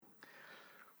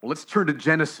Well, let's turn to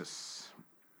Genesis.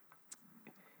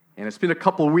 And it's been a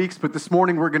couple of weeks, but this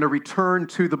morning we're going to return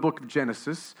to the book of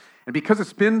Genesis. And because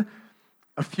it's been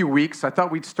a few weeks, I thought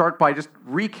we'd start by just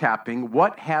recapping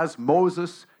what has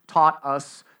Moses taught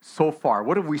us so far.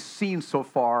 What have we seen so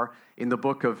far in the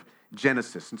book of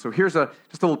Genesis? And so here's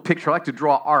just a little picture. I like to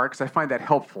draw arcs. I find that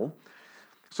helpful.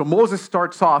 So Moses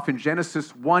starts off in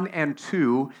Genesis 1 and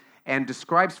 2 and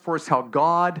describes for us how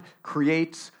God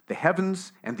creates the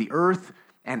heavens and the earth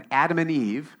and Adam and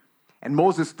Eve. And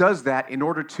Moses does that in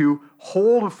order to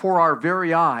hold before our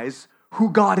very eyes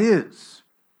who God is.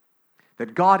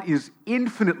 That God is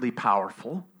infinitely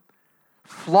powerful,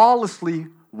 flawlessly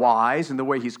wise in the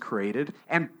way He's created,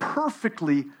 and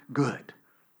perfectly good.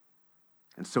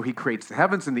 And so He creates the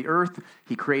heavens and the earth,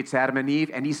 He creates Adam and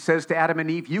Eve, and He says to Adam and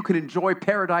Eve, you can enjoy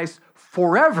paradise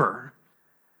forever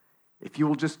if you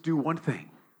will just do one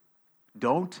thing.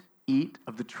 Don't eat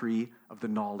of the tree of the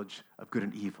knowledge of good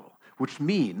and evil. Which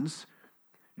means,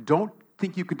 don't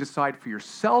think you can decide for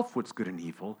yourself what's good and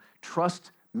evil.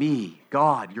 Trust me,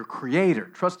 God, your creator.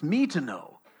 Trust me to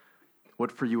know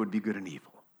what for you would be good and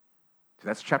evil. So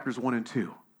that's chapters 1 and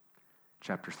 2.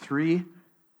 Chapter 3,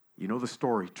 you know the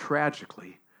story.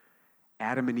 Tragically,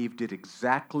 Adam and Eve did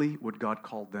exactly what God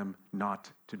called them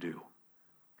not to do.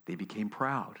 They became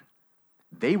proud.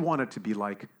 They wanted to be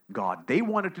like God. They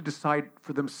wanted to decide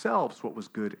for themselves what was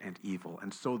good and evil.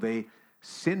 And so they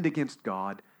sinned against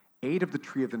God, ate of the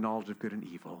tree of the knowledge of good and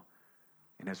evil.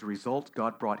 And as a result,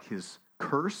 God brought His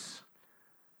curse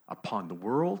upon the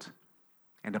world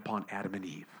and upon Adam and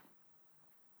Eve.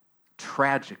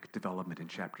 Tragic development in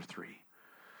chapter 3.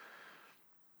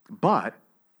 But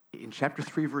in chapter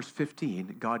 3, verse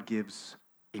 15, God gives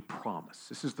a promise.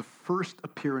 This is the first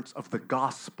appearance of the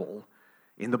gospel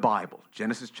in the Bible,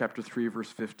 Genesis chapter 3,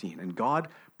 verse 15. And God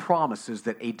promises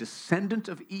that a descendant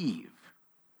of Eve,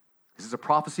 this is a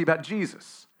prophecy about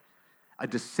Jesus, a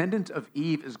descendant of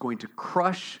Eve is going to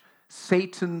crush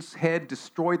Satan's head,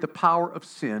 destroy the power of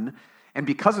sin, and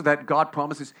because of that, God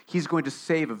promises He's going to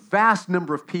save a vast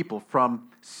number of people from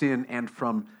sin and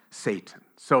from Satan.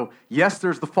 So, yes,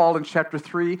 there's the fall in chapter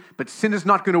 3, but sin is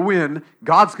not going to win.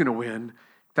 God's going to win.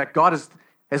 In fact, God has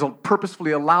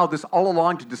purposefully allowed this all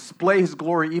along to display His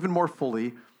glory even more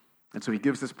fully. And so He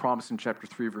gives this promise in chapter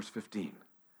 3, verse 15.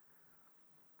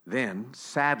 Then,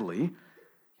 sadly,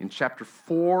 in chapter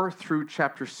 4 through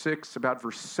chapter 6, about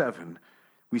verse 7,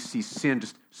 we see sin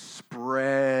just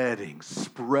spreading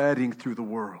through the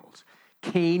world.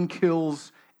 Cain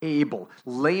kills Abel.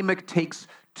 Lamech takes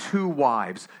 2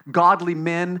 wives. Godly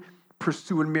men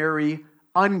pursue and marry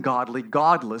ungodly,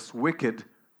 godless, wicked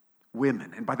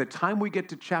women. And by the time we get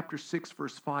to chapter 6,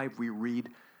 verse 5, we read,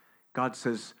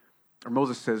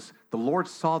 Moses says, the Lord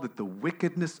saw that the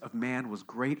wickedness of man was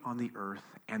great on the earth,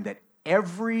 and that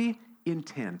every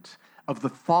intent of the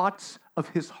thoughts of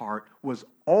his heart was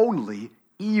only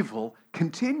evil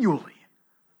continually.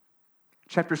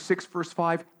 Chapter 6, verse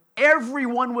 5,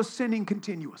 everyone was sinning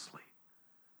continuously.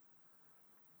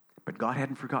 But God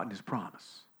hadn't forgotten His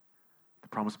promise. The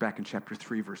promise back in chapter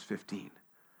 3, verse 15.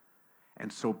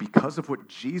 And so because of what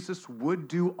Jesus would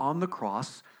do on the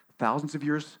cross thousands of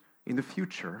years in the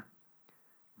future,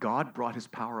 God brought His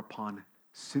power upon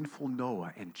sinful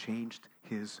Noah and changed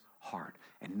his heart.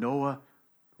 And Noah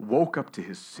woke up to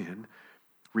his sin,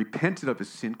 repented of his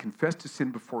sin, confessed his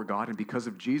sin before God, and because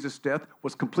of Jesus' death,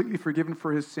 was completely forgiven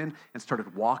for his sin and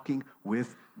started walking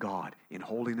with God in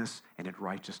holiness and in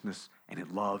righteousness and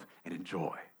in love and in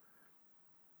joy.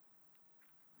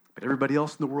 But everybody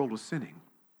else in the world was sinning.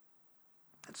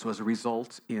 And so as a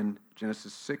result, in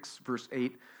Genesis 6, verse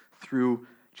 8 through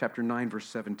chapter 9, verse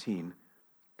 17,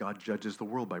 God judges the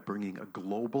world by bringing a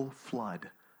global flood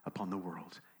upon the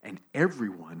world, and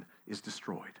everyone is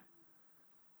destroyed,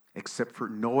 except for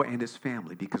Noah and his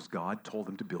family, because God told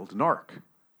them to build an ark.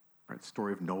 Right, the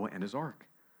story of Noah and his ark.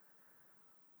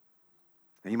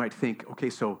 Now you might think, okay,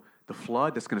 so the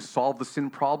flood, that's going to solve the sin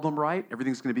problem, right?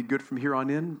 Everything's going to be good from here on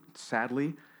in.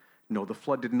 Sadly, no, the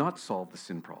flood did not solve the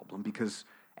sin problem, because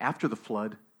after the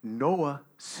flood, Noah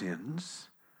sins,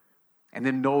 and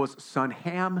then Noah's son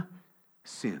Ham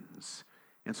sins.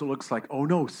 And so it looks like, oh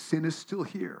no, sin is still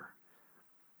here.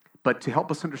 But to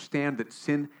help us understand that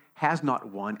sin has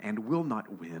not won and will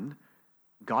not win,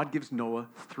 God gives Noah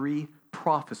 3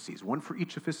 prophecies, one for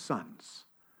each of his sons.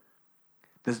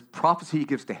 The prophecy He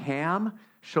gives to Ham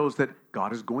shows that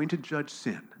God is going to judge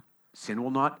sin. Sin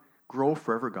will not grow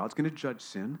forever. God's going to judge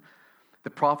sin. The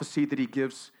prophecy that He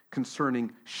gives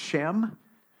concerning Shem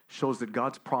shows that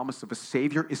God's promise of a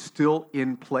Savior is still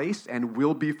in place and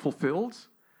will be fulfilled.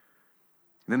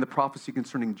 And then the prophecy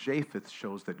concerning Japheth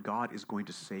shows that God is going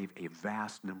to save a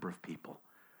vast number of people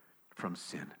from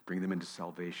sin, bring them into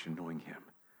salvation, knowing him.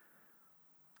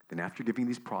 Then after giving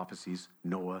these prophecies,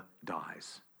 Noah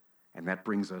dies. And that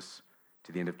brings us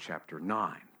to the end of chapter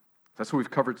 9. That's what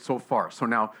we've covered so far. So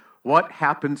now, what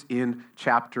happens in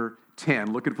chapter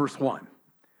 10? Look at verse 1.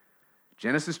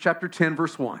 Genesis chapter 10,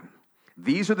 verse 1.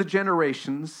 These are the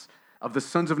generations of the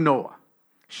sons of Noah,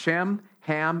 Shem,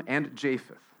 Ham, and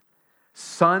Japheth.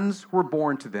 Sons were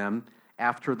born to them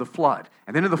after the flood.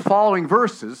 And then in the following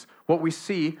verses, what we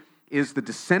see is the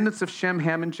descendants of Shem,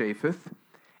 Ham, and Japheth,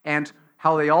 and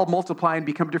how they all multiply and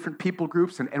become different people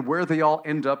groups, and where they all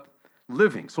end up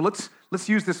living. So let's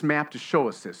use this map to show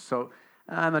us this. So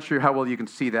I'm not sure how well you can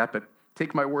see that, but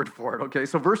take my word for it, okay?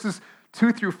 So verses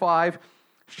 2 through 5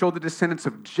 show the descendants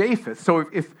of Japheth. So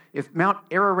if Mount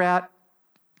Ararat,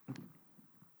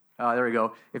 there we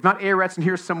go. If Mount Ararat's in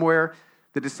here somewhere,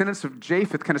 the descendants of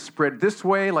Japheth kind of spread this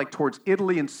way, like towards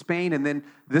Italy and Spain, and then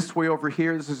this way over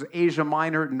here. This is Asia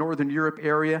Minor, Northern Europe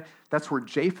area. That's where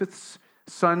Japheth's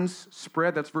sons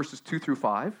spread. That's verses 2 through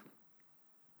 5.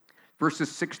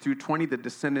 Verses 6 through 20, the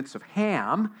descendants of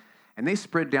Ham, and they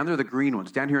spread down. They're the green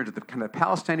ones, down here into the kind of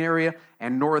Palestine area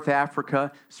and North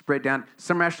Africa, spread down.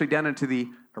 Some are actually down into the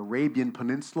Arabian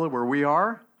Peninsula where we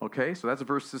are. Okay, so that's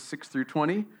verses 6 through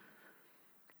 20.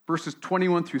 Verses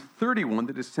 21 through 31,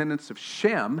 the descendants of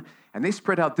Shem, and they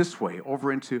spread out this way,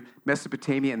 over into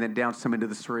Mesopotamia, and then down some into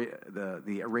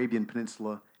the Arabian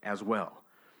Peninsula as well.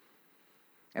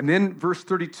 And then verse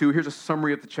 32, here's a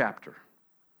summary of the chapter.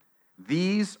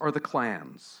 These are the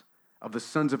clans of the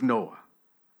sons of Noah,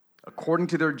 according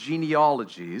to their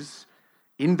genealogies,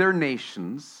 in their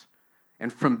nations,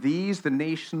 and from these the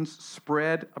nations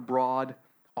spread abroad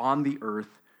on the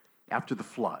earth after the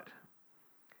flood.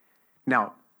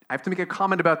 Now, I have to make a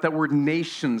comment about that word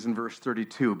nations in verse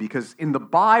 32, because in the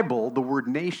Bible, the word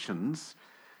nations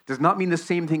does not mean the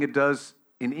same thing it does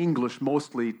in English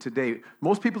mostly today.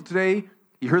 Most people today,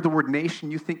 you hear the word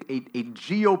nation, you think a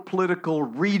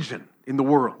geopolitical region in the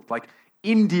world, like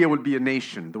India would be a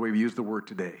nation, the way we use the word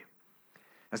today.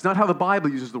 That's not how the Bible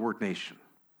uses the word nation.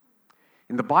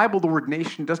 In the Bible, the word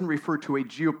nation doesn't refer to a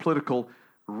geopolitical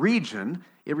region.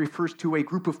 It refers to a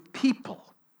group of people,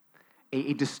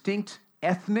 a distinct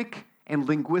ethnic and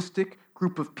linguistic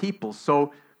group of people.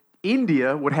 So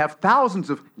India would have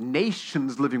thousands of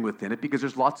nations living within it because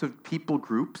there's lots of people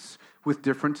groups with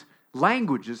different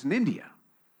languages in India.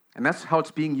 And that's how it's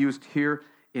being used here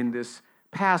in this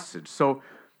passage. So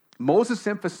Moses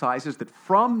emphasizes that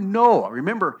from Noah,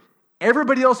 remember,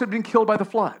 everybody else had been killed by the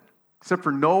flood, except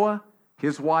for Noah,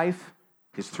 his wife,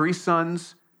 his 3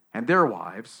 sons, and their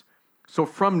wives. So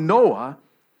from Noah,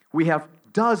 we have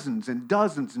dozens and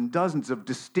dozens and dozens of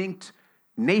distinct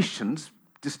nations,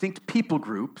 distinct people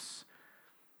groups.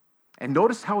 And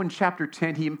notice how in chapter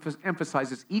 10 he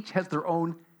emphasizes each has their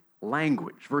own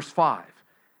language. Verse 5,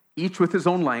 each with his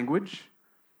own language.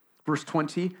 Verse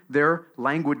 20, their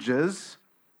languages.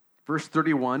 Verse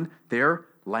 31, their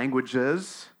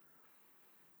languages.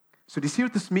 So do you see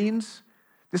what this means?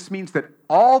 This means that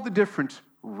all the different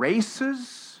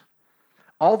races,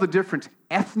 all the different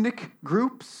ethnic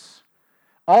groups,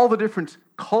 all the different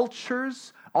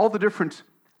cultures, all the different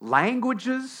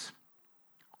languages,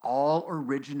 all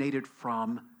originated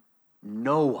from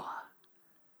Noah.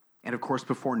 And of course,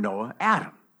 before Noah,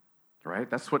 Adam. Right?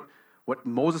 That's what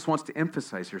Moses wants to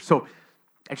emphasize here. So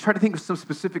I try to think of some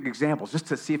specific examples just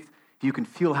to see if you can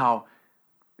feel how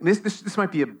this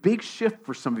might be a big shift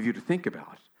for some of you to think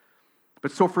about.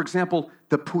 But so, for example,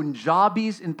 the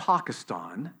Punjabis in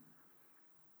Pakistan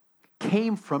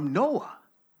came from Noah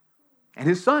and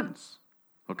his sons,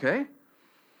 okay?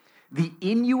 The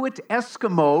Inuit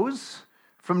Eskimos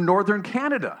from northern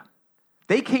Canada,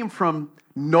 they came from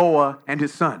Noah and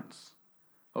his sons,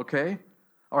 okay?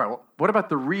 All right, well, what about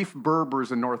the Reef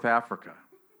Berbers in North Africa?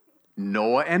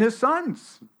 Noah and his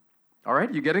sons. All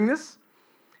right, you getting this?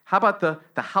 How about the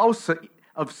Hausa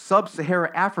of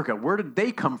sub-Saharan Africa? Where did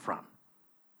they come from?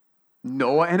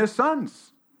 Noah and his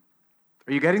sons.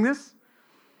 Are you getting this?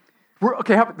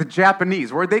 Okay, how about the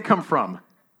Japanese? Where'd they come from?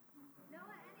 Noah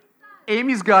and his sons.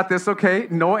 Amy's got this, okay.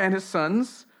 Noah and his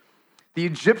sons. The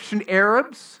Egyptian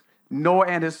Arabs, Noah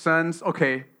and his sons.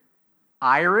 Okay,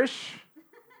 Irish,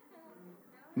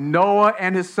 Noah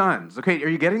and his sons. Okay, are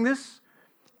you getting this?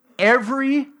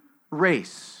 Every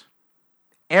race,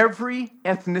 every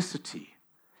ethnicity,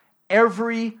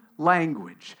 every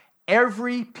language,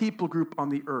 every people group on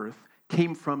the earth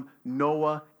came from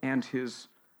Noah and his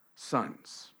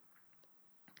sons.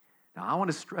 Now, I want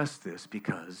to stress this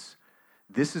because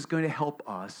this is going to help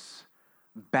us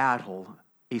battle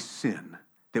a sin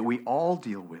that we all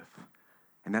deal with,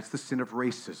 and that's the sin of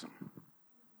racism.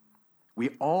 We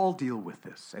all deal with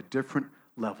this at different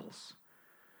levels.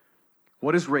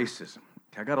 What is racism?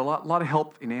 I got a lot of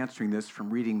help in answering this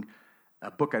from reading a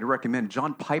book I'd recommend,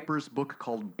 John Piper's book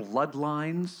called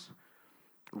Bloodlines,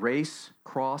 Race,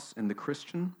 Cross, and the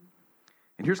Christian.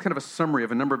 And here's kind of a summary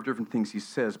of a number of different things he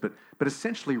says, but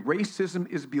essentially racism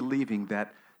is believing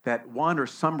that one or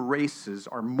some races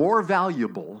are more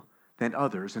valuable than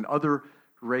others, and other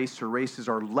race or races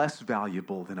are less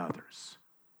valuable than others.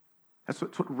 That's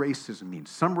what racism means.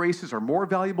 Some races are more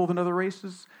valuable than other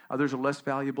races, others are less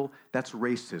valuable. That's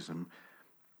racism.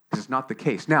 This is not the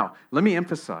case. Now, let me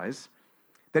emphasize,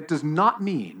 that does not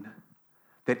mean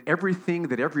that everything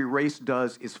that every race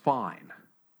does is fine.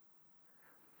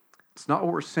 It's not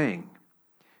what we're saying.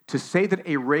 To say that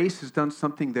a race has done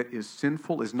something that is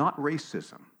sinful is not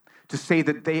racism. To say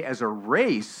that they as a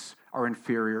race are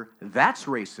inferior, that's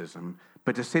racism.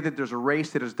 But to say that there's a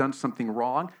race that has done something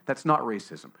wrong, that's not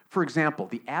racism. For example,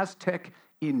 the Aztec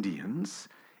Indians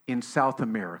in South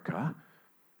America,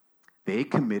 they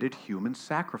committed human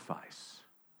sacrifice.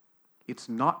 It's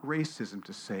not racism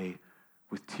to say,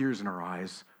 with tears in our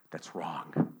eyes, that's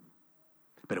wrong.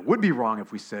 But it would be wrong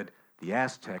if we said the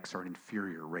Aztecs are an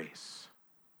inferior race.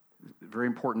 Very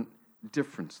important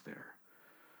difference there.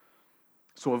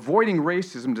 So avoiding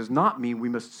racism does not mean we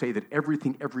must say that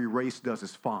everything every race does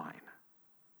is fine.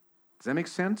 Does that make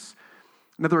sense?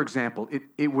 Another example,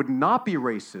 it would not be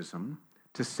racism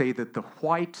to say that the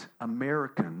white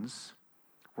Americans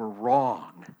were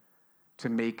wrong to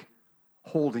make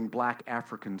holding black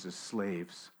Africans as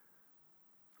slaves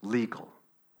legal.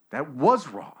 That was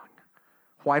wrong.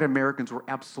 White Americans were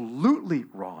absolutely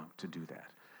wrong to do that.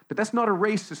 But that's not a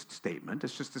racist statement.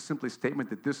 It's just a simply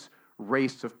statement that this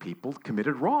race of people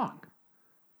committed wrong.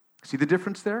 See the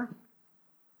difference there?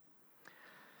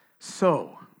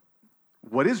 So,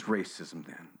 what is racism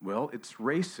then? Well, it's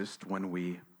racist when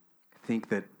we think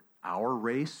that our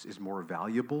race is more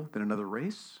valuable than another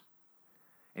race.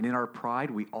 And in our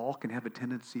pride, we all can have a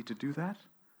tendency to do that.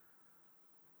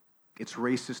 It's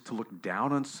racist to look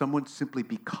down on someone simply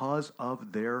because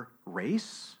of their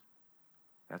race.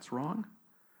 That's wrong.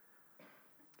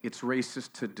 It's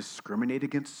racist to discriminate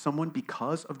against someone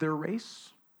because of their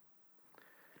race,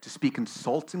 to speak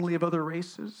insultingly of other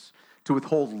races, to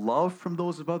withhold love from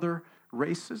those of other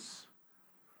races.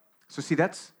 So see,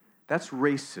 that's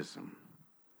racism.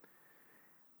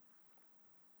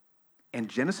 And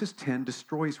Genesis 10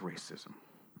 destroys racism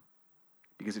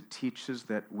because it teaches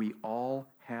that we all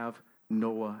have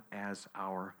Noah as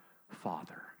our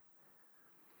father.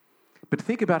 But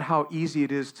think about how easy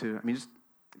it is to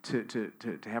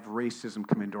have racism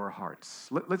come into our hearts.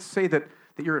 Let's say that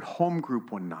you're at home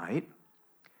group one night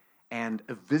and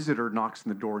a visitor knocks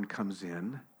on the door and comes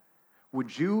in.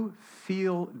 Would you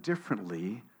feel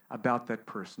differently about that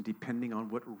person depending on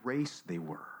what race they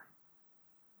were?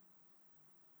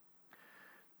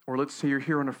 Or let's say you're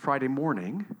here on a Friday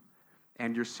morning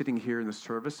and you're sitting here in the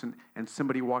service and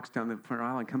somebody walks down the front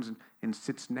aisle and comes in and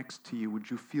sits next to you. Would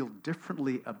you feel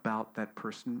differently about that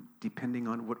person depending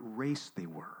on what race they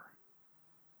were?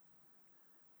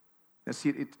 Now see,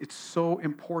 it's so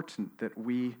important that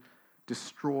we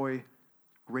destroy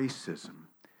racism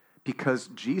because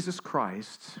Jesus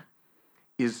Christ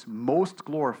is most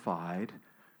glorified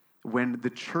when the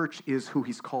church is who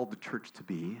he's called the church to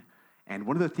be. And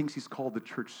one of the things he's called the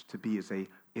church to be is a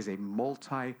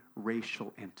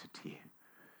multiracial entity.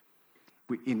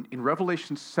 In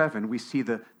Revelation 7, we see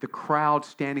the crowd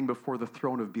standing before the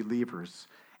throne of believers.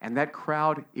 And that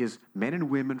crowd is men and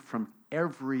women from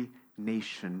every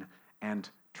nation and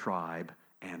tribe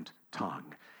and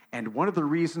tongue. And one of the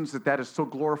reasons that is so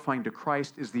glorifying to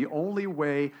Christ is the only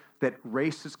way that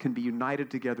races can be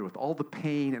united together with all the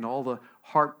pain and all the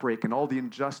heartbreak and all the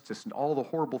injustice and all the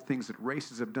horrible things that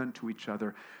races have done to each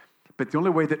other. But the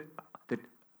only way that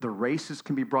the races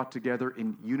can be brought together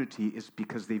in unity is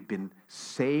because they've been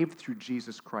saved through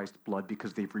Jesus Christ's blood,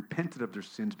 because they've repented of their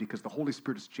sins, because the Holy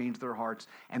Spirit has changed their hearts,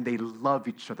 and they love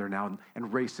each other now,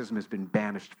 and racism has been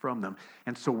banished from them.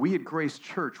 And so we at Grace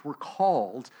Church, we're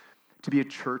called to be a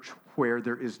church where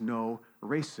there is no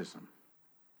racism.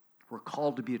 We're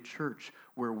called to be a church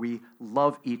where we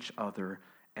love each other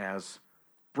as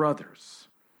brothers.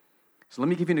 So let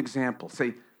me give you an example.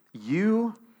 Say,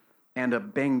 you and a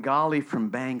Bengali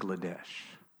from Bangladesh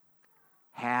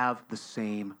have the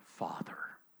same father,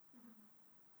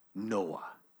 Noah,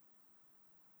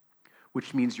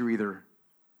 which means you're either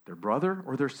their brother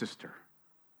or their sister.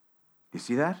 You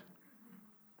see that?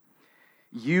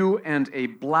 You and a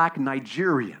black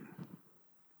Nigerian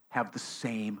have the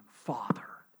same father.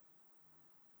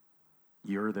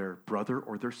 You're their brother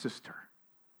or their sister,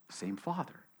 same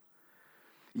father.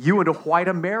 You and a white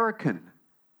American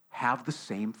have the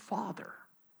same father,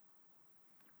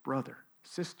 brother,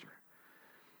 sister.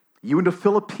 You and a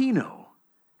Filipino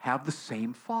have the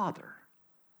same father.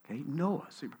 Okay, Noah,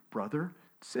 so brother,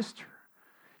 sister.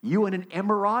 You and an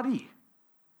Emirati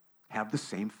have the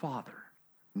same father,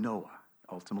 Noah,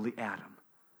 ultimately Adam.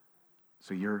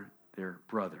 So you're their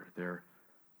brother, their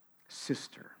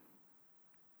sister.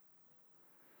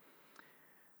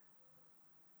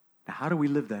 Now, how do we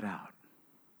live that out?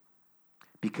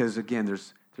 Because again,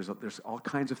 there's all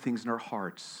kinds of things in our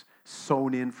hearts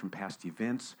sown in from past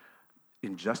events,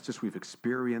 injustice we've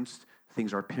experienced,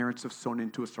 things our parents have sown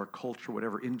into us, our culture,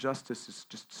 whatever. Injustice is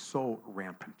just so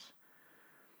rampant.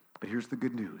 But here's the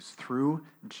good news. Through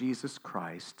Jesus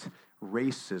Christ,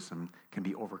 racism can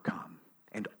be overcome.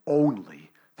 And only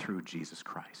through Jesus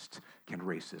Christ can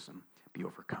racism be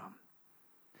overcome.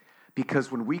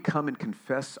 Because when we come and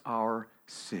confess our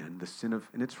sin, the sin of,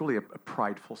 and it's really a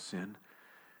prideful sin,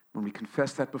 when we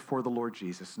confess that before the Lord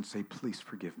Jesus and say, please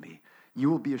forgive me, you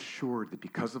will be assured that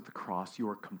because of the cross, you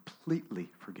are completely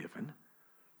forgiven.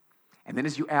 And then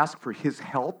as you ask for His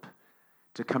help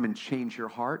to come and change your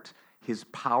heart, His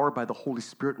power by the Holy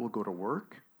Spirit will go to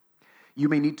work. You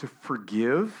may need to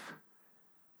forgive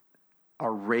a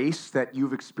race that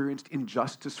you've experienced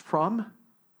injustice from.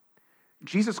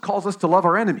 Jesus calls us to love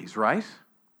our enemies, right?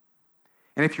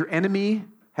 And if your enemy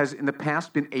has in the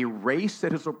past been a race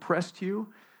that has oppressed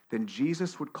you, then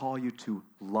Jesus would call you to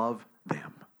love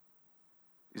them.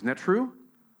 Isn't that true?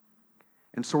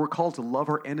 And so we're called to love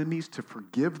our enemies, to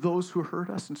forgive those who hurt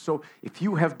us. And so if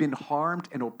you have been harmed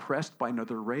and oppressed by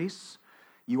another race,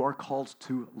 you are called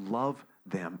to love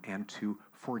them and to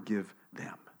forgive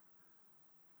them.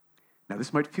 Now,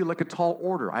 this might feel like a tall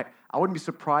order. I wouldn't be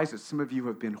surprised that some of you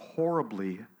have been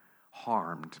horribly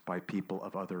harmed by people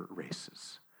of other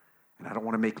races. And I don't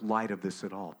want to make light of this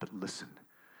at all, but listen.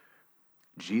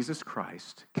 Jesus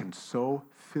Christ can so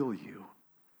fill you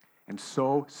and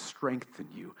so strengthen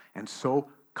you and so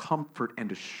comfort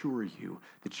and assure you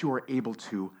that you are able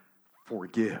to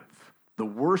forgive the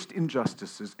worst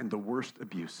injustices and the worst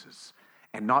abuses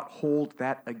and not hold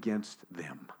that against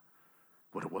them.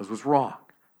 What it was wrong.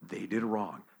 They did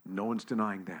wrong. No one's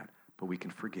denying that, but we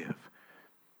can forgive.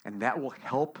 And that will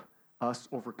help us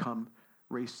overcome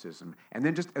racism. And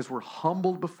then just as we're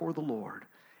humbled before the Lord,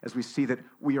 as we see that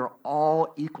we are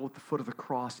all equal at the foot of the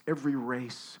cross, every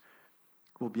race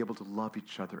will be able to love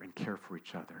each other and care for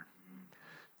each other.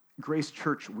 Grace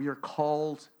Church, we are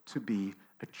called to be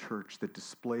a church that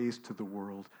displays to the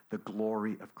world the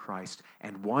glory of Christ.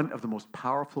 And one of the most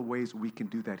powerful ways we can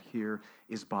do that here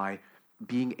is by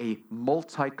being a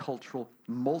multicultural,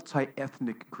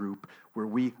 multi-ethnic group where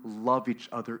we love each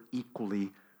other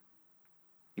equally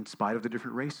in spite of the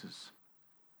different races.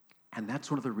 And that's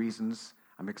one of the reasons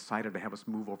I'm excited to have us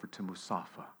move over to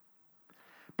Musafa.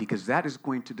 Because that is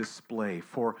going to display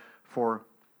for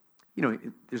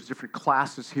there's different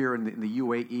classes here in the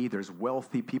UAE. There's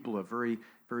wealthy people who have very,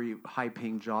 very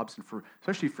high-paying jobs. And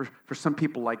especially for some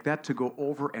people like that to go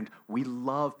over, and we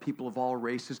love people of all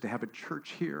races, to have a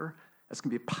church here. That's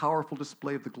going to be a powerful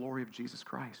display of the glory of Jesus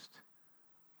Christ.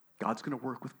 God's going to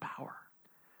work with power.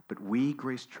 But we,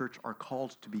 Grace Church, are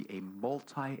called to be a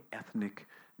multi-ethnic,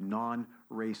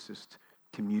 non-racist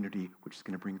community which is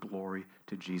going to bring glory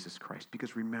to Jesus Christ.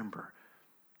 Because remember,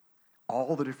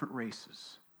 all the different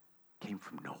races came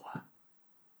from Noah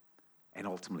and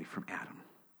ultimately from Adam.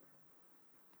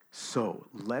 So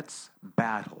let's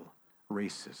battle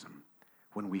racism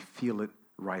when we feel it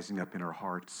rising up in our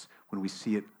hearts, when we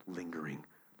see it lingering.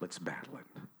 Let's battle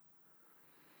it.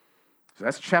 So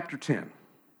that's chapter 10.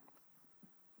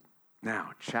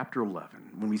 Now, chapter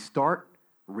 11. When we start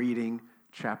reading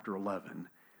chapter 11,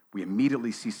 we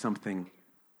immediately see something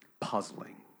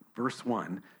puzzling. Verse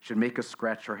 1 should make us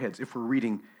scratch our heads if we're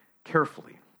reading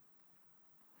carefully.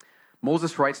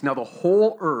 Moses writes, "Now the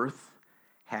whole earth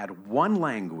had one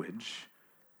language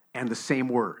and the same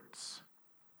words."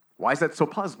 Why is that so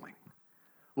puzzling?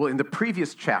 Well, in the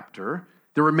previous chapter,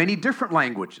 there were many different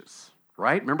languages,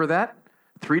 right? Remember that?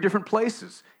 3 different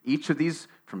places. Each of these,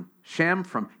 from Shem,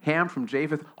 from Ham, from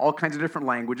Japheth, all kinds of different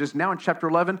languages. Now in chapter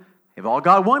 11, they've all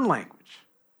got one language.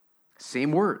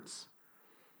 Same words.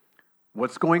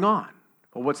 What's going on?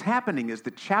 Well, what's happening is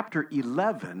that chapter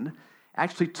 11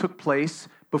 actually took place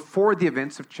before the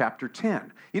events of chapter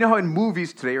 10. You know how in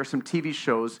movies today or some TV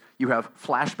shows you have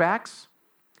flashbacks,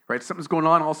 right? Something's going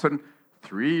on, all of a sudden,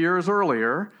 3 years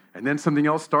earlier, and then something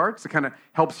else starts. It kind of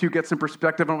helps you get some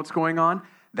perspective on what's going on.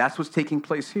 That's what's taking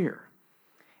place here.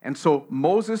 And so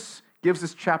Moses gives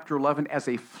us chapter 11 as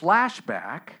a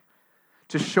flashback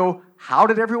to show how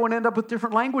did everyone end up with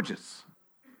different languages?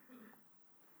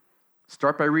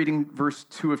 Start by reading verse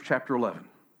 2 of chapter 11.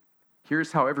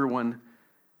 Here's how everyone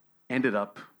ended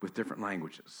up with different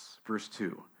languages. Verse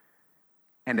 2.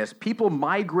 And as people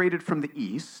migrated from the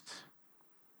east,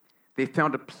 they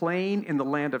found a plain in the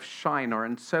land of Shinar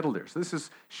and settled there. So this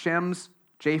is Shem's,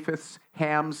 Japheth's,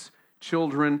 Ham's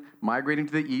children migrating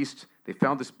to the east. They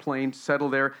found this plain,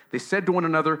 settled there. They said to one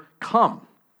another, "Come,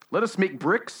 let us make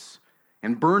bricks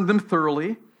and burn them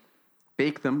thoroughly."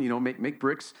 Bake them, make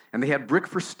bricks. And they had brick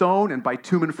for stone and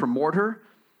bitumen for mortar.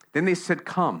 Then they said,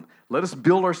 "Come, let us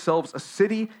build ourselves a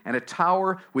city and a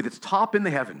tower with its top in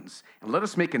the heavens, and let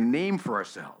us make a name for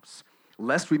ourselves,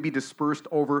 lest we be dispersed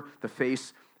over the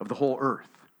face of the whole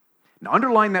earth." Now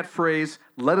underline that phrase,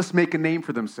 "let us make a name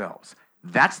for themselves."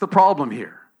 That's the problem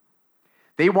here.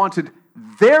 They wanted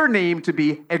their name to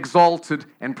be exalted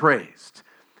and praised.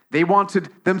 They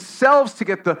wanted themselves to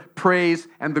get the praise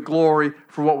and the glory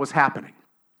for what was happening.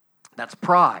 That's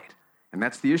pride, and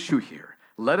that's the issue here.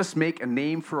 Let us make a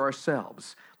name for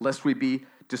ourselves, lest we be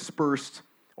dispersed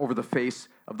over the face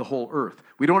of the whole earth.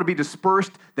 We don't want to be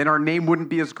dispersed, then our name wouldn't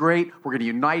be as great. We're going to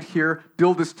unite here,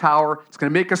 build this tower. It's going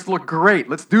to make us look great.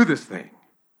 Let's do this thing.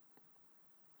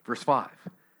 Verse 5.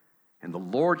 And the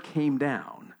Lord came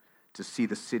down to see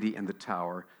the city and the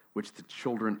tower which the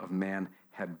children of man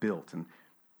had built. And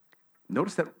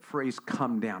notice that phrase,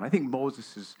 "come down." I think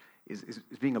Moses is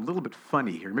being a little bit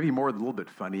funny here, maybe more than a little bit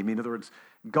funny. I mean, in other words,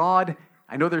 God,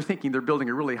 I know they're thinking they're building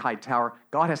a really high tower.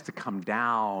 God has to come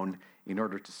down in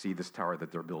order to see this tower that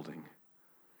they're building.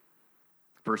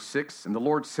 Verse 6, and the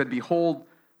Lord said, "Behold,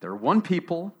 they're one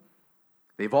people.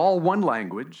 They've all one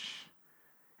language.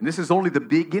 And this is only the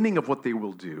beginning of what they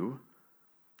will do.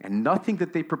 And nothing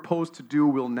that they propose to do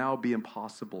will now be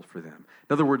impossible for them."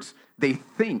 In other words, they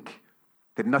think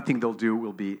that nothing they'll do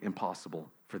will be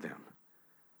impossible for them.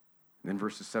 And then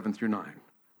verses 7 through 9,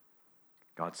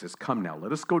 God says, "Come now,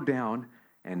 let us go down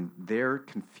and there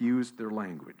confuse their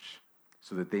language,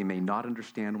 so that they may not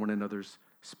understand one another's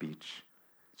speech."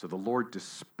 So the Lord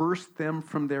dispersed them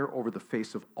from there over the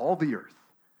face of all the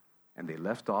earth, and they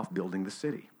left off building the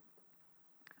city.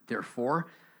 Therefore,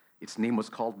 its name was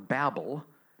called Babel,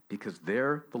 because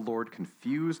there the Lord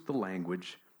confused the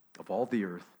language of all the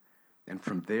earth, and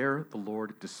from there the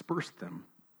Lord dispersed them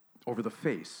over the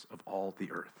face of all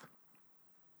the earth.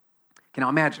 Okay, now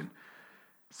imagine,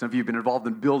 some of you have been involved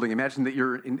in building. Imagine that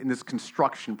you're in this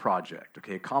construction project,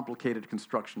 okay, a complicated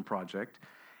construction project,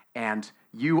 and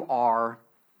you are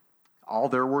all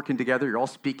there working together. You're all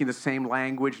speaking the same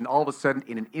language, and all of a sudden,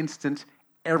 in an instant,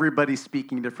 everybody's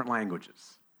speaking different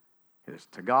languages. There's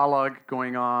Tagalog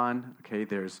going on, okay,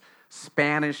 there's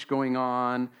Spanish going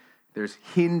on, there's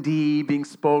Hindi being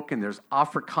spoken, there's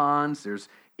Afrikaans, there's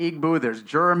Igbo, there's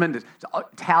German, there's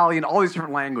Italian, all these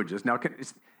different languages. Now,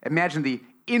 imagine the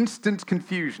instant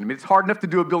confusion. I mean, it's hard enough to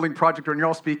do a building project when you're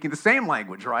all speaking the same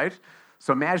language, right?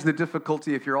 So imagine the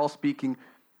difficulty if you're all speaking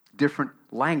different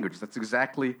languages. That's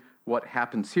exactly what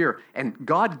happens here. And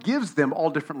God gives them all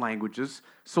different languages,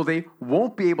 so they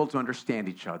won't be able to understand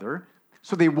each other,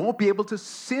 so they won't be able to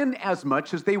sin as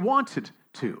much as they wanted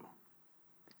to.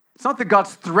 It's not that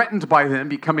God's threatened by them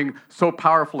becoming so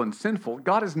powerful and sinful.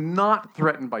 God is not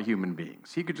threatened by human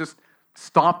beings. He could just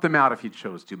stomp them out if he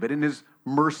chose to. But in his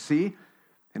mercy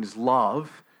and his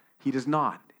love, he does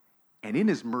not. And in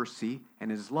his mercy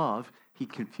and his love, he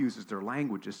confuses their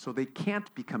languages so they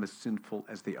can't become as sinful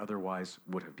as they otherwise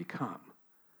would have become.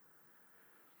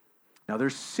 Now,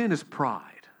 their sin is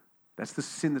pride. That's the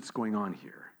sin that's going on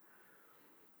here.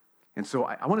 And so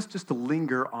I want us just to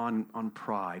linger on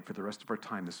pride for the rest of our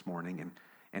time this morning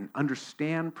and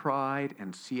understand pride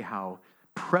and see how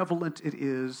prevalent it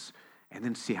is, and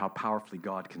then see how powerfully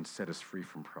God can set us free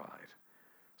from pride.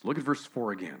 So look at verse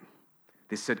 4 again.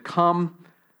 They said, "Come,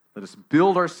 let us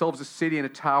build ourselves a city and a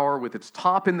tower with its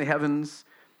top in the heavens.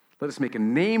 Let us make a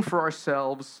name for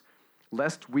ourselves,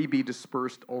 lest we be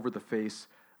dispersed over the face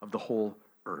of the whole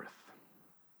earth."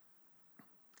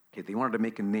 Okay, they wanted to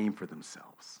make a name for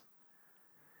themselves.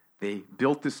 They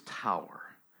built this tower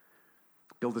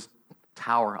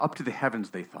up to the heavens,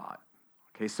 they thought.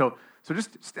 Okay, so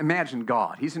just imagine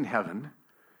God. He's in heaven,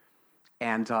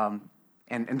 and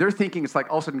they're thinking it's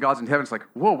like all of a sudden God's in heaven. It's like,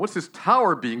 whoa, what's this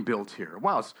tower being built here?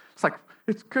 Wow, it's like,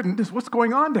 it's goodness, what's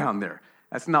going on down there?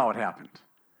 That's not what happened.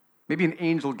 Maybe an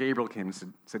angel Gabriel came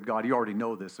and said, "God, you already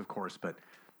know this, of course, but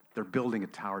they're building a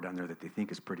tower down there that they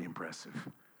think is pretty impressive.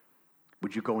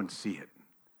 Would you go and see it?"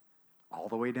 All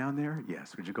the way down there?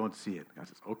 Yes. Would you go and see it? God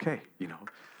says, okay,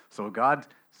 So God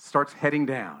starts heading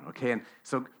down, okay? And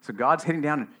so God's heading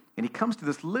down, and he comes to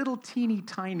this little teeny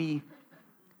tiny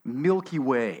Milky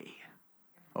Way,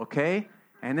 okay?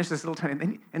 And there's this little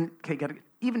tiny, okay,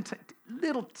 even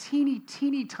little teeny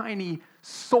tiny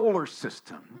solar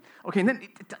system. Okay, and then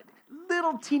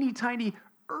little teeny tiny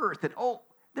Earth. And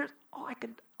I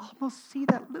could almost see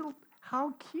that little,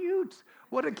 how cute.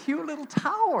 What a cute little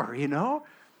tower, you know?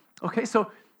 Okay,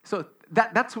 so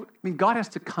that's what, I mean, God has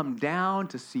to come down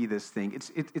to see this thing.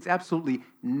 It's absolutely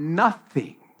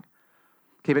nothing.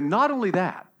 Okay, but not only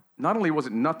that, not only was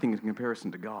it nothing in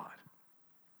comparison to God,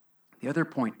 the other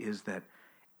point is that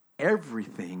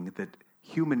everything that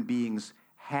human beings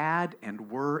had and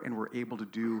were able to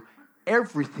do,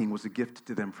 everything was a gift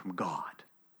to them from God.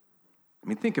 I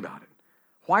mean, think about it.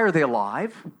 Why are they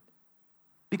alive?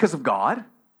 Because of God,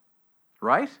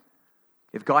 right?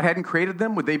 If God hadn't created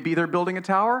them, would they be there building a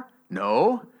tower?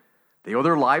 No. They owe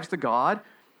their lives to God.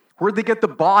 Where'd they get the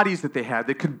bodies that they had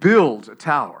that could build a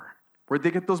tower? Where'd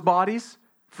they get those bodies?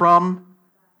 From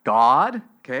God,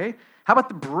 okay? How about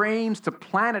the brains to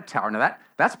plant a tower? Now,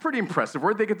 that's pretty impressive.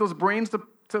 Where'd they get those brains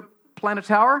to plant a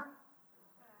tower?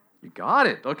 You got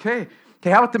it, okay. Okay,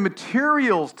 how about the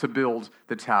materials to build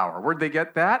the tower? Where'd they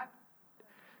get that?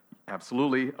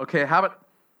 Absolutely. Okay,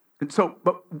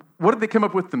 but what did they come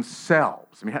up with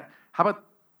themselves? I mean, how about,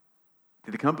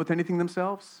 did they come up with anything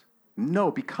themselves?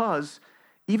 No, because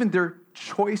even their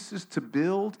choices to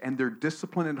build and their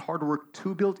discipline and hard work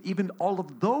to build, even all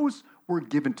of those were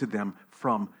given to them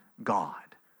from God.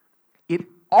 It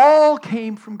all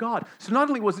came from God. So not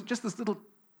only was it just this little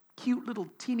cute little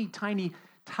teeny tiny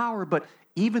tower, but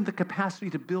even the capacity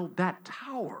to build that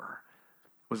tower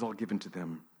was all given to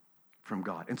them from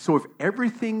God. And so if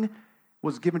everything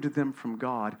was given to them from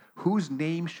God, whose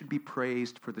name should be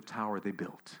praised for the tower they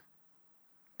built?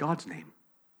 God's name.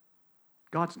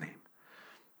 God's name.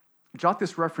 Jot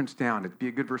this reference down. It'd be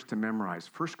a good verse to memorize.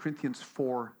 1 Corinthians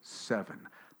 4:7.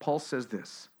 Paul says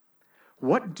this,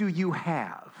 "What do you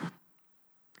have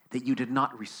that you did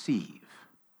not receive?"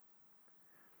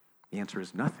 The answer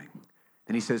is nothing.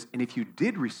 Then he says, "And if you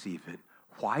did receive it,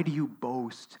 why do you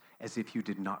boast as if you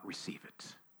did not receive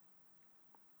it?"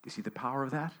 Do you see the power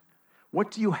of that?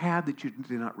 What do you have that you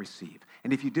did not receive?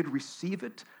 And if you did receive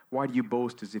it, why do you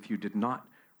boast as if you did not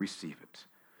receive it?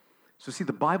 So see,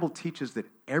 the Bible teaches that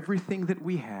everything that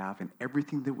we have and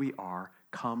everything that we are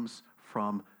comes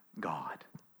from God.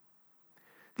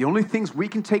 The only things we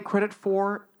can take credit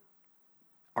for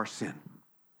are sin.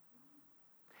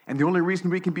 And the only reason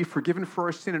we can be forgiven for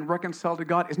our sin and reconciled to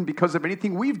God isn't because of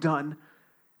anything we've done.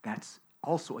 That's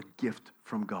also a gift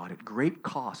from God at great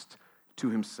cost to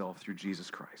himself through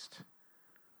Jesus Christ.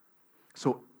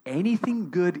 So anything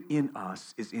good in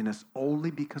us is in us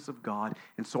only because of God,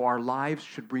 and so our lives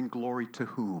should bring glory to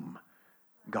whom?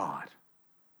 God.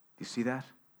 Do you see that?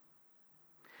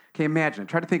 Okay, imagine.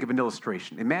 Try to think of an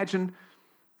illustration. Imagine,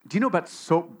 do you know about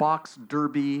soapbox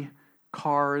derby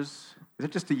cars? Is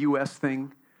it just a U.S.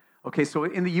 thing? Okay, so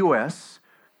in the U.S.,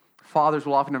 fathers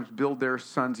will oftentimes build their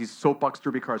sons these soapbox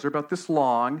derby cars. They're about this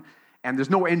long, and there's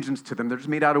no engines to them. They're just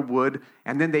made out of wood.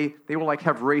 And then they will like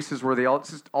have races where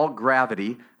it's just all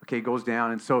gravity, okay, goes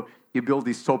down. And so you build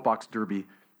these soapbox derby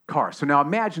cars. So now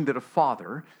imagine that a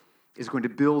father is going to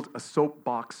build a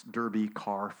soapbox derby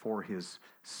car for his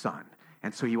son.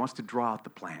 And so he wants to draw out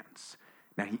the plans.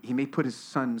 Now he may put his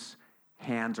son's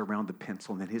hands around the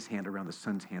pencil and then his hand around the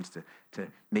son's hands to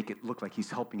make it look like he's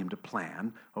helping him to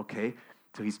plan, okay?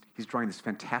 So he's drawing this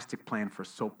fantastic plan for a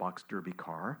soapbox derby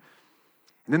car.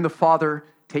 And then the father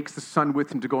takes the son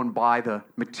with him to go and buy the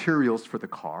materials for the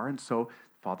car. And so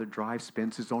the father drives,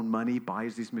 spends his own money,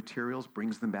 buys these materials,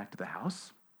 brings them back to the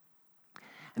house.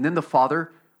 And then the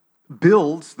father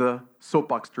builds the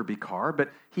soapbox derby car,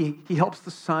 but he helps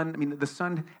the son. I mean, the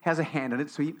son has a hand in it,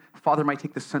 so the father might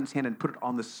take the son's hand and put it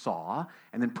on the saw,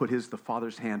 and then put the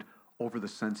father's hand over the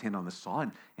son's hand on the saw,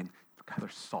 and kind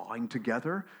of sawing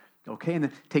together, okay? And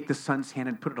then take the son's hand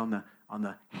and put it on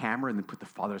the hammer, and then put the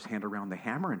father's hand around the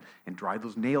hammer and drive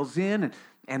those nails in,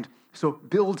 and so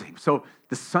building. So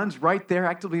the son's right there,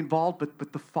 actively involved,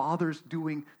 but the father's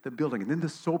doing the building. And then the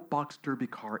soapbox derby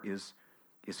car is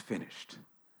finished.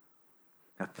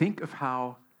 Now think of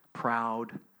how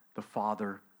proud the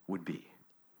father would be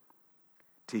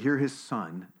to hear his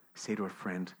son say to a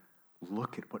friend,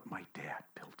 "Look at what my dad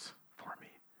built for me.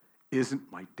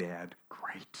 Isn't my dad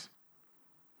great?"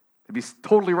 It'd be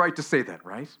totally right to say that,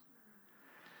 right?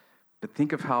 But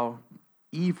think of how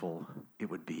evil it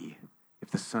would be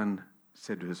if the son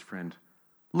said to his friend,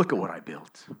 "Look at what I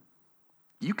built.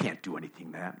 You can't do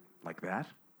anything like that.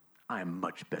 I am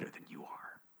much better than you are."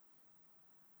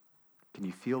 Can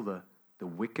you feel the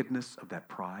wickedness of that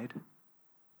pride?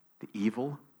 The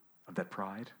evil of that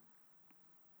pride?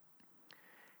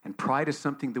 And pride is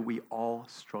something that we all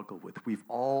struggle with. We've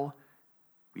all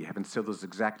We haven't said those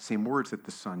exact same words that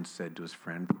the son said to his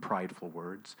friend, prideful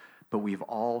words, but we've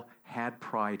all had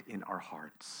pride in our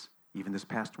hearts, even this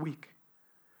past week.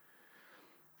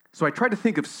 So I tried to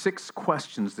think of 6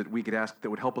 questions that we could ask that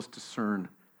would help us discern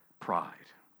pride.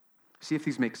 See if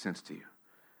these make sense to you.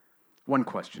 One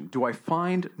question: do I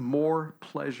find more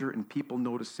pleasure in people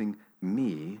noticing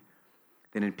me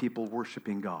than in people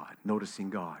worshiping God, noticing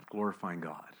God, glorifying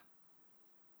God?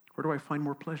 Where do I find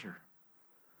more pleasure?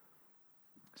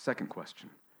 Second question: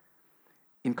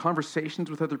 in conversations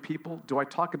with other people, do I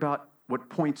talk about what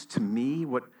points to me,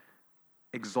 what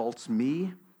exalts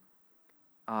me,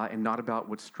 and not about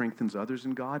what strengthens others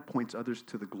in God, points others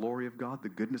to the glory of God, the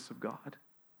goodness of God?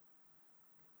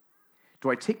 Do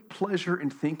I take pleasure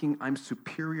in thinking I'm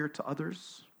superior to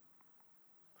others?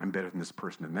 I'm better than this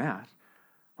person in that.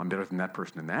 I'm better than that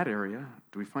person in that area.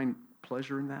 Do we find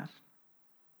pleasure in that?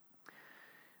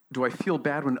 Do I feel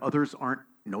bad when others aren't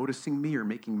noticing me or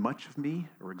making much of me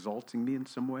or exalting me in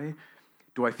some way?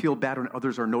 Do I feel bad when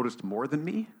others are noticed more than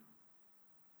me?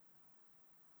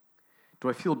 Do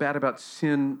I feel bad about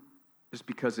sin just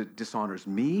because it dishonors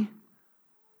me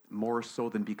more so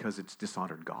than because it's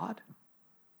dishonored God?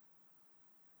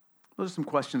 Those are some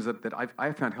questions that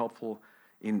I've found helpful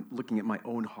in looking at my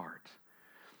own heart.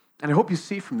 And I hope you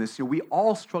see from this, we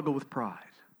all struggle with pride.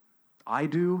 I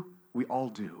do, we all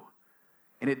do.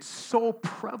 And it's so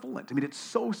prevalent. I mean, it's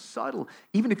so subtle.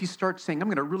 Even if you start saying, I'm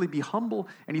going to really be humble,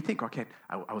 and you think, okay,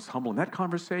 I was humble in that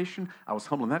conversation, I was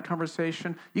humble in that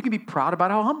conversation. You can be proud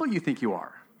about how humble you think you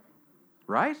are,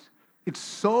 right? It's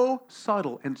so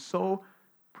subtle and so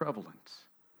prevalent.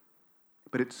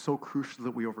 But it's so crucial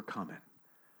that we overcome it.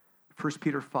 1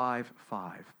 Peter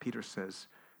 5:5, Peter says,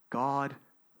 God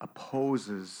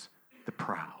opposes the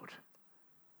proud,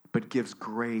 but gives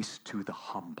grace to the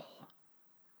humble.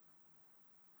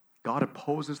 God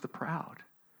opposes the proud,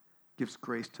 gives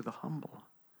grace to the humble.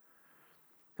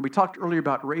 And we talked earlier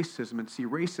about racism, and see,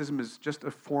 racism is just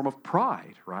a form of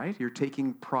pride, right? You're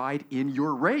taking pride in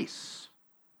your race,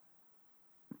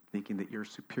 thinking that you're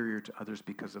superior to others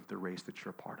because of the race that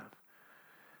you're a part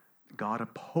of. God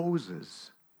opposes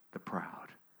the proud,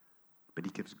 but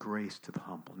he gives grace to the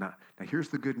humble. Now here's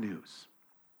the good news.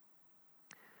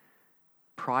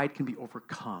 Pride can be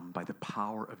overcome by the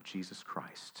power of Jesus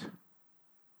Christ.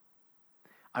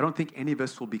 I don't think any of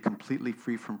us will be completely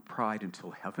free from pride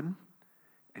until heaven.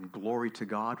 And glory to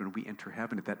God, when we enter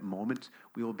heaven, at that moment,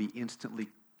 we will be instantly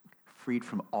freed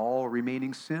from all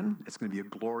remaining sin. It's going to be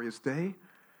a glorious day.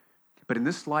 But in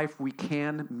this life, we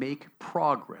can make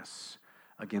progress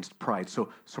against pride. So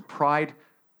pride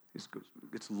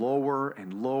it's lower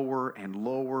and lower and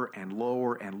lower and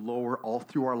lower and lower all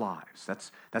through our lives.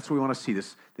 That's what we want to see,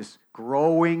 this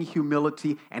growing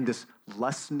humility and this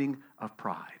lessening of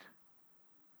pride.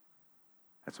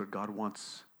 That's what God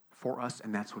wants for us,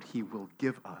 and that's what he will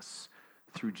give us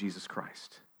through Jesus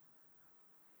Christ.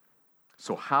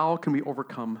 So how can we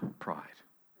overcome pride?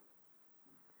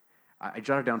 I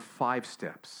jotted down 5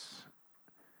 steps,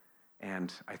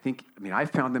 and I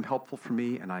found them helpful for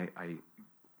me, and I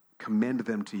commend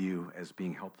them to you as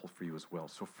being helpful for you as well.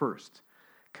 So first,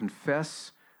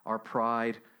 confess our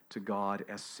pride to God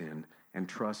as sin and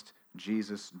trust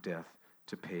Jesus' death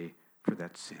to pay for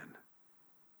that sin.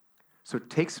 So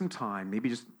take some time, maybe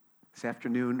just this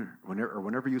afternoon or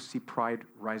whenever you see pride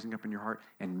rising up in your heart,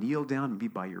 and kneel down, maybe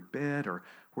by your bed or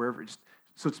wherever.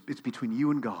 So it's between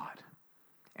you and God.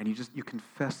 And you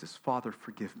confess this. Father,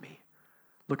 forgive me.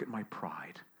 Look at my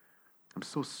pride. I'm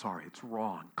so sorry. It's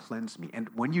wrong. Cleanse me. And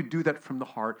when you do that from the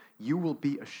heart, you will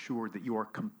be assured that you are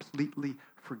completely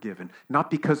forgiven.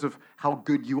 Not because of how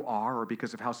good you are or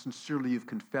because of how sincerely you've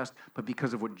confessed, but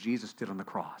because of what Jesus did on the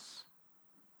cross.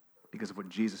 Because of what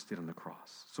Jesus did on the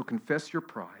cross. So confess your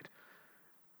pride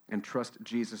and trust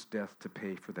Jesus' death to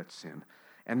pay for that sin.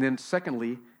 And then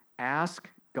secondly, ask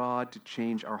God to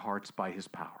change our hearts by his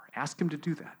power. Ask him to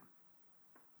do that.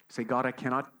 Say, God, I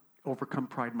cannot overcome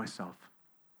pride myself.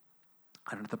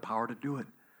 I don't have the power to do it,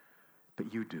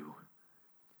 but you do.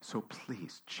 So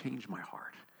please change my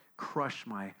heart. Crush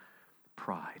my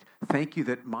pride. Thank you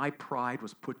that my pride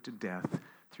was put to death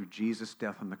through Jesus'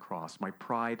 death on the cross. My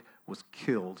pride was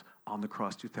killed on the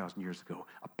cross 2,000 years ago.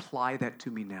 Apply that to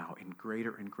me now in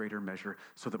greater and greater measure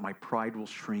so that my pride will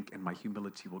shrink and my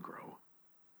humility will grow.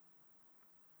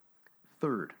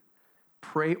 Third,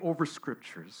 pray over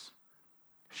scriptures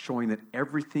showing that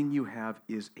everything you have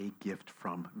is a gift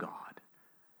from God.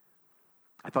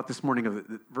 I thought this morning of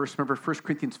the verse, remember 1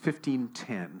 Corinthians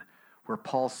 15:10, where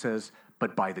Paul says,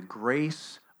 but by the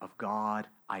grace of God,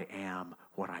 I am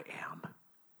what I am.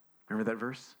 Remember that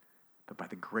verse? But by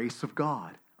the grace of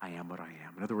God, I am what I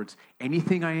am. In other words,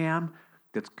 anything I am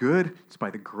that's good. It's by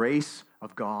the grace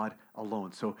of God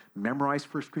alone. So memorize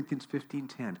 1 Corinthians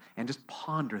 15:10 and just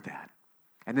ponder that.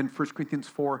 And then 1 Corinthians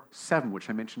 4:7, which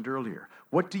I mentioned earlier.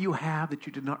 What do you have that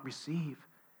you did not receive?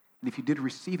 And if you did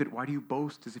receive it, why do you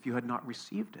boast as if you had not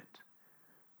received it?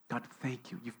 God,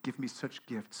 thank you. You've given me such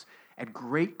gifts at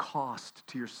great cost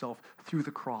to yourself through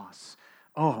the cross.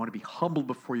 Oh, I want to be humbled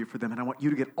before you for them, and I want you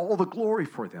to get all the glory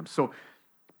for them. So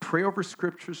pray over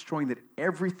scriptures showing that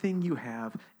everything you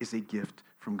have is a gift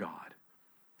from God.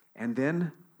 And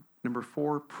then, number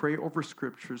 4, pray over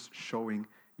scriptures showing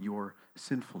your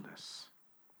sinfulness.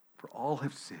 For all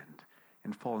have sinned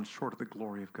and fallen short of the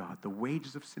glory of God. The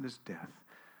wages of sin is death,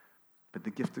 but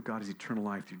the gift of God is eternal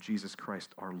life through Jesus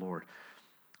Christ our Lord.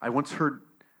 I once heard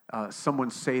someone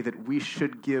say that we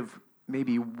should give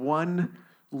maybe one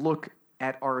look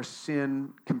at our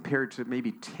sin compared to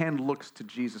maybe 10 looks to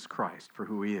Jesus Christ for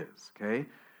who he is, okay?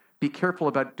 Be careful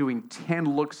about doing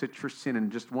 10 looks at your sin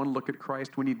and just one look at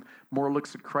Christ. We need more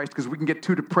looks at Christ because we can get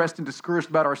too depressed and discouraged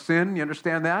about our sin. You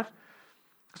understand that?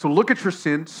 So look at your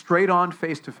sin straight on,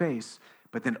 face to face,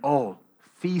 but then,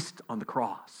 feast on the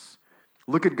cross.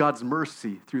 Look at God's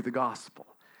mercy through the gospel.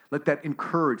 Let that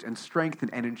encourage and strengthen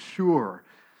and ensure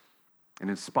and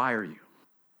inspire you.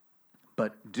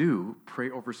 But do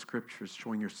pray over scriptures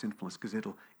showing your sinfulness because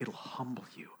it'll humble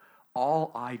you.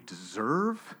 All I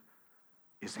deserve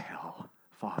is hell,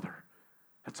 Father.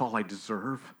 That's all I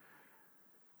deserve.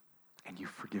 And you've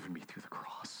forgiven me through the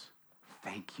cross.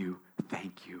 Thank you,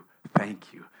 thank you,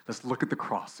 thank you. Let's look at the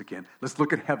cross again. Let's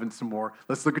look at heaven some more.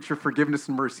 Let's look at your forgiveness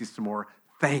and mercy some more.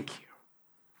 Thank you.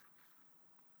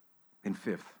 And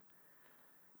 5th,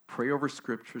 pray over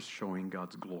scriptures showing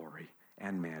God's glory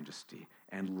and majesty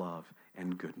and love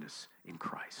and goodness in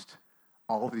Christ.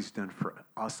 All that he's done for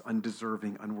us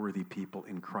undeserving, unworthy people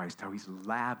in Christ, how he's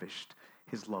lavished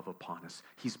his love upon us.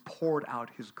 He's poured out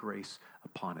his grace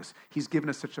upon us. He's given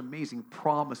us such amazing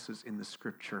promises in the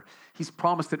scripture. He's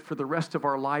promised that for the rest of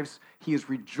our lives, he is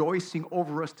rejoicing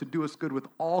over us to do us good with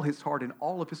all his heart and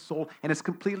all of his soul, and it's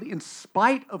completely in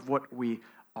spite of what we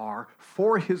are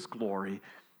for his glory.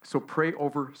 So pray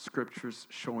over scriptures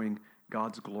showing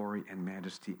God's glory and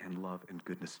majesty and love and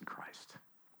goodness in Christ.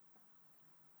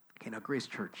 Okay, now Grace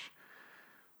Church,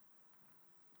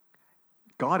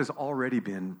 God has already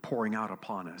been pouring out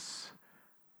upon us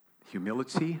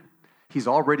humility. He's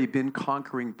already been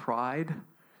conquering pride.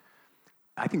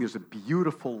 I think there's a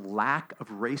beautiful lack of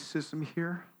racism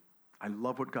here. I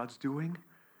love what God's doing.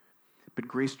 But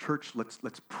Grace Church, let's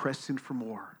press in for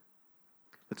more.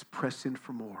 Let's press in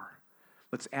for more.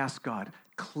 Let's ask God,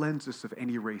 cleanse us of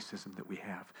any racism that we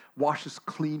have. Wash us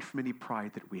clean from any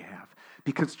pride that we have.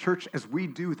 Because, church, as we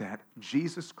do that,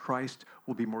 Jesus Christ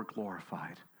will be more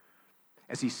glorified.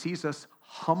 As he sees us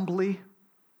humbly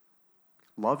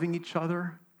loving each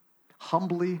other,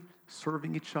 humbly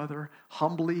serving each other,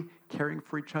 humbly caring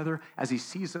for each other, as he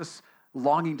sees us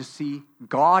longing to see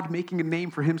God making a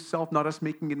name for himself, not us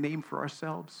making a name for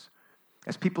ourselves.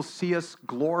 As people see us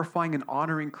glorifying and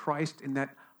honoring Christ in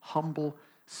that humble,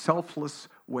 selfless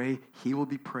way, he will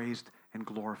be praised and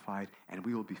glorified, and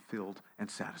we will be filled and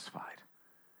satisfied.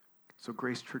 So,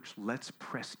 Grace Church, let's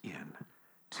press in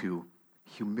to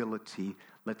humility.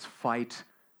 Let's fight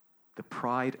the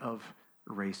pride of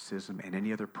racism and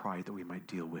any other pride that we might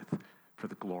deal with for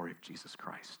the glory of Jesus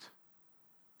Christ.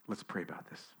 Let's pray about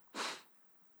this.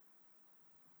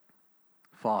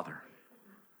 Father,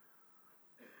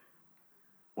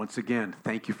 once again,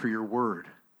 thank you for your word.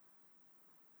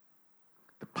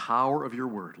 The power of your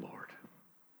word, Lord.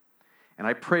 And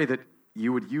I pray that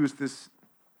you would use this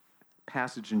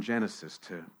passage in Genesis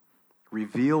to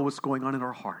reveal what's going on in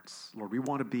our hearts. Lord, we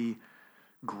want to be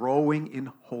growing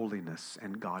in holiness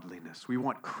and godliness. We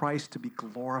want Christ to be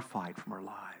glorified from our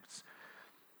lives.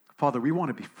 Father, we want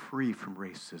to be free from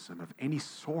racism of any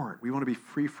sort. We want to be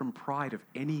free from pride of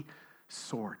any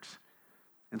sort.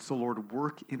 And so, Lord,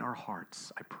 work in our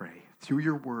hearts, I pray, through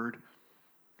your word.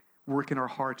 Work in our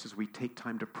hearts as we take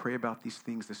time to pray about these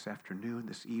things this afternoon,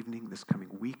 this evening, this coming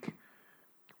week.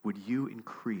 Would you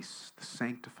increase the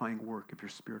sanctifying work of your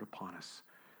Spirit upon us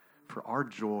for our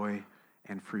joy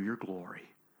and for your glory?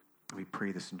 And we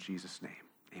pray this in Jesus' name.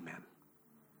 Amen.